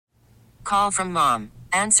call from mom.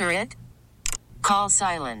 Answer it. Call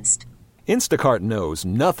silenced. Instacart knows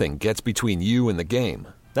nothing gets between you and the game.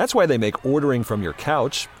 That's why they make ordering from your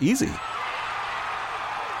couch easy.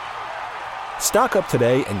 Stock up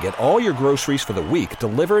today and get all your groceries for the week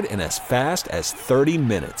delivered in as fast as 30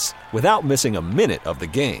 minutes without missing a minute of the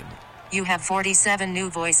game. You have 47 new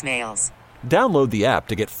voicemails. Download the app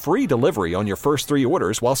to get free delivery on your first 3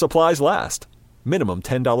 orders while supplies last. Minimum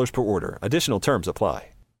 $10 per order. Additional terms apply.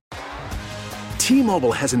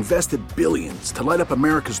 T-Mobile has invested billions to light up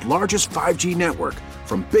America's largest 5G network,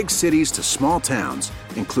 from big cities to small towns,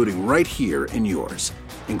 including right here in yours.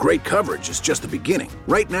 And great coverage is just the beginning.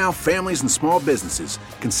 Right now, families and small businesses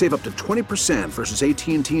can save up to 20% versus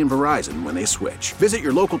AT&T and Verizon when they switch. Visit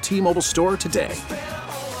your local T-Mobile store today.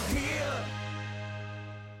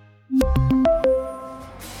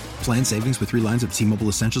 Plan savings with 3 lines of T-Mobile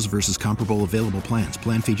Essentials versus comparable available plans.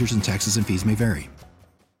 Plan features and taxes and fees may vary.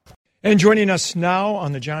 And joining us now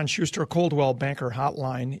on the John Schuster Coldwell Banker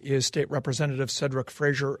Hotline is State Representative Cedrick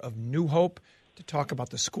Frazier of New Hope to talk about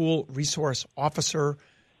the school resource officer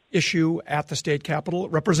issue at the state capitol.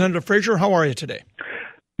 Representative Frazier, how are you today?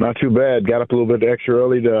 Not too bad. Got up a little bit extra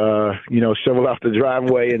early to, shovel out the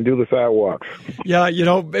driveway and do the sidewalks. Yeah,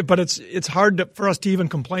 but it's hard for us to even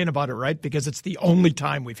complain about it, right? Because it's the only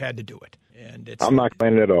time we've had to do it. And I'm not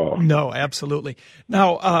complaining at all. No, absolutely.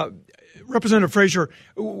 Now, Representative Frazier,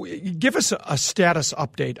 give us a status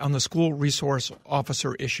update on the school resource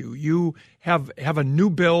officer issue. You have a new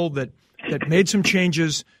bill that made some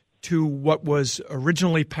changes to what was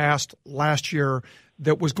originally passed last year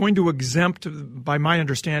that was going to exempt, by my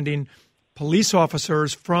understanding, police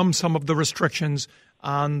officers from some of the restrictions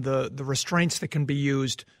on the restraints that can be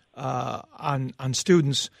used on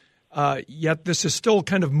students. Yet this is still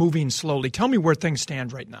kind of moving slowly. Tell me where things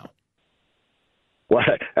stand right now. Well,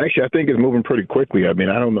 actually, I think it's moving pretty quickly. I mean,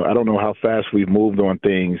 I don't know how fast we've moved on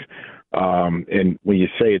things. And when you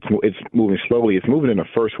say it's moving slowly, it's moving in the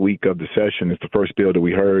first week of the session. It's the first bill that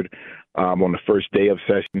we heard on the first day of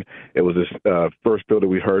session. It was the first bill that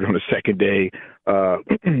we heard on the second day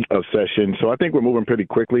of session. So I think we're moving pretty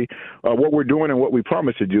quickly. What we're doing and what we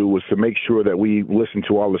promised to do was to make sure that we listen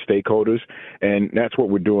to all the stakeholders, and that's what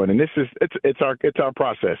we're doing. And it's our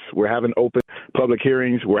process. We're having open public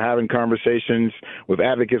hearings. We're having conversations with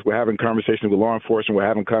advocates. We're having conversations with law enforcement. We're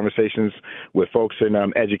having conversations with folks in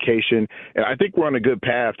education. And I think we're on a good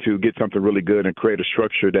path to get something really good and create a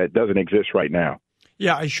structure that doesn't exist right now.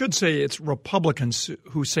 Yeah, I should say it's Republicans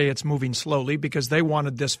who say it's moving slowly because they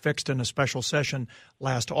wanted this fixed in a special session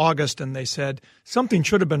last August, and they said something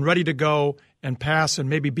should have been ready to go and pass and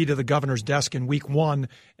maybe be to the governor's desk in week 1,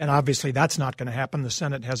 and obviously that's not going to happen. The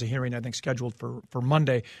Senate has a hearing, I think, scheduled for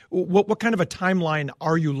Monday. What kind of a timeline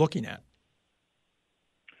are you looking at?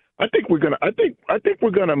 I think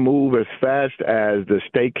we're gonna move as fast as the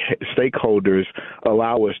stakeholders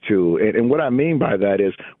allow us to, and what I mean by that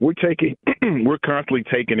is we're constantly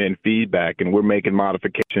taking in feedback and we're making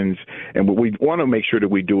modifications, and what we want to make sure that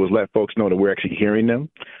we do is let folks know that we're actually hearing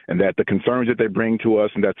them and that the concerns that they bring to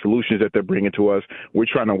us and that solutions that they're bringing to us, we're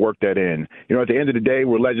trying to work that in. At the end of the day,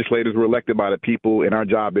 we're legislators, we're elected by the people, and our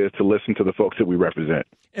job is to listen to the folks that we represent.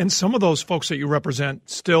 And some of those folks that you represent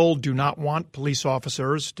still do not want police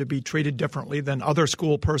officers to be treated differently than other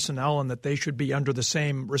school personnel, and that they should be under the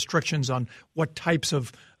same restrictions on what types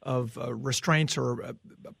of restraints or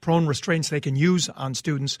prone restraints they can use on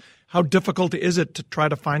students. How difficult is it to try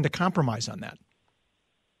to find a compromise on that?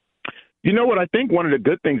 You know what? I think one of the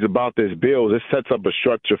good things about this bill is it sets up a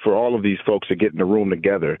structure for all of these folks to get in the room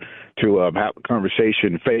together to have a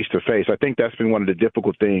conversation face to face. I think that's been one of the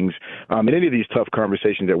difficult things in any of these tough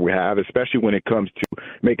conversations that we have, especially when it comes to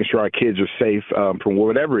making sure our kids are safe from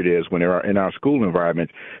whatever it is when they're in our school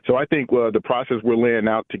environment. So I think the process we're laying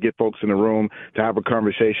out to get folks in the room to have a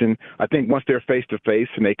conversation, I think once they're face to face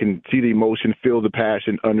and they can see the emotion, feel the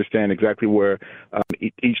passion, understand exactly where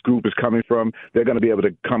each group is coming from, they're going to be able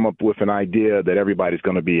to come up with an idea that everybody's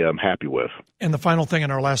going to be happy with. And the final thing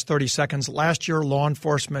in our last 30 seconds, last year law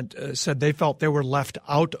enforcement said they felt they were left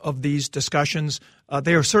out of these discussions.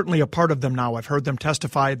 They are certainly a part of them now. I've heard them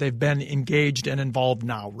testify. They've been engaged and involved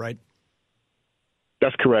now, right?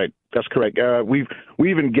 That's correct. That's correct.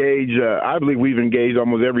 We've engaged. I believe we've engaged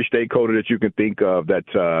almost every stakeholder that you can think of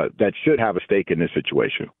that should have a stake in this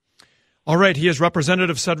situation. All right. He is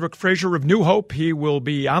Representative Cedrick Frazier of New Hope. He will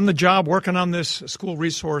be on the job working on this school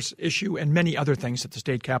resource issue and many other things at the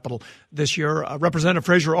state capitol this year. Representative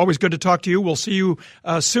Frazier, always good to talk to you. We'll see you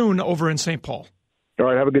soon over in St. Paul. All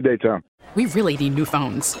right, have a good day, Tom. We really need new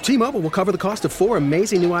phones. T-Mobile will cover the cost of 4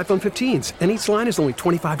 amazing new iPhone 15s, and each line is only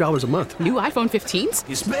 $25 a month. New iPhone 15s?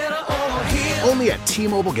 It's better over here. Only at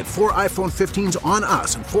T-Mobile, get 4 iPhone 15s on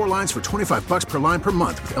us and 4 lines for $25 per line per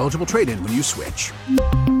month with eligible trade-in when you switch.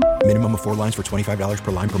 Minimum of 4 lines for $25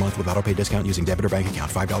 per line per month with autopay discount using debit or bank account.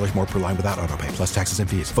 $5 more per line without autopay, plus taxes and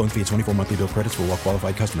fees. Phone fee at 24 monthly bill credits for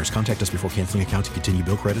well-qualified customers. Contact us before canceling account to continue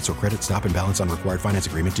bill credits or credit stop and balance on required finance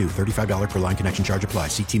agreement due. $35 per line connection charge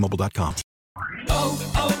applies. See T-Mobile.com.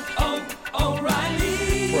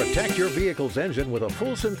 O'Reilly. Protect your vehicle's engine with a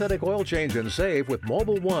full synthetic oil change and save with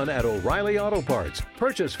Mobile One at O'Reilly Auto Parts.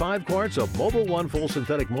 Purchase 5 quarts of Mobile One full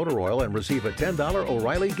synthetic motor oil and receive a $10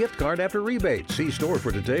 O'Reilly gift card after rebate. See store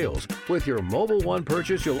for details. With your Mobile One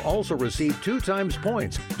purchase, you'll also receive 2 times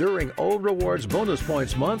points during O Rewards Bonus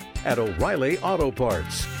Points Month at O'Reilly Auto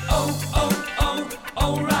Parts.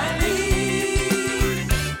 O'Reilly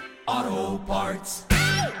Auto Parts.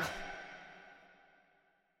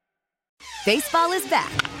 Baseball is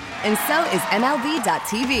back, and so is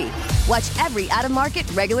MLB.tv. Watch every out-of-market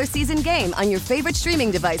regular season game on your favorite streaming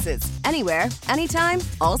devices, anywhere, anytime,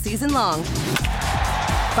 all season long.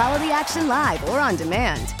 Follow the action live or on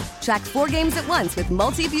demand. Track 4 games at once with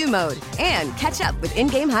multi-view mode and catch up with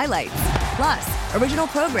in-game highlights. Plus, original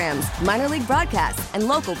programs, minor league broadcasts, and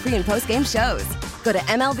local pre- and post-game shows. Go to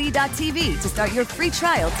MLB.tv to start your free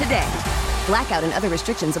trial today. Blackout and other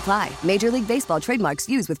restrictions apply. Major League Baseball trademarks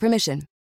used with permission.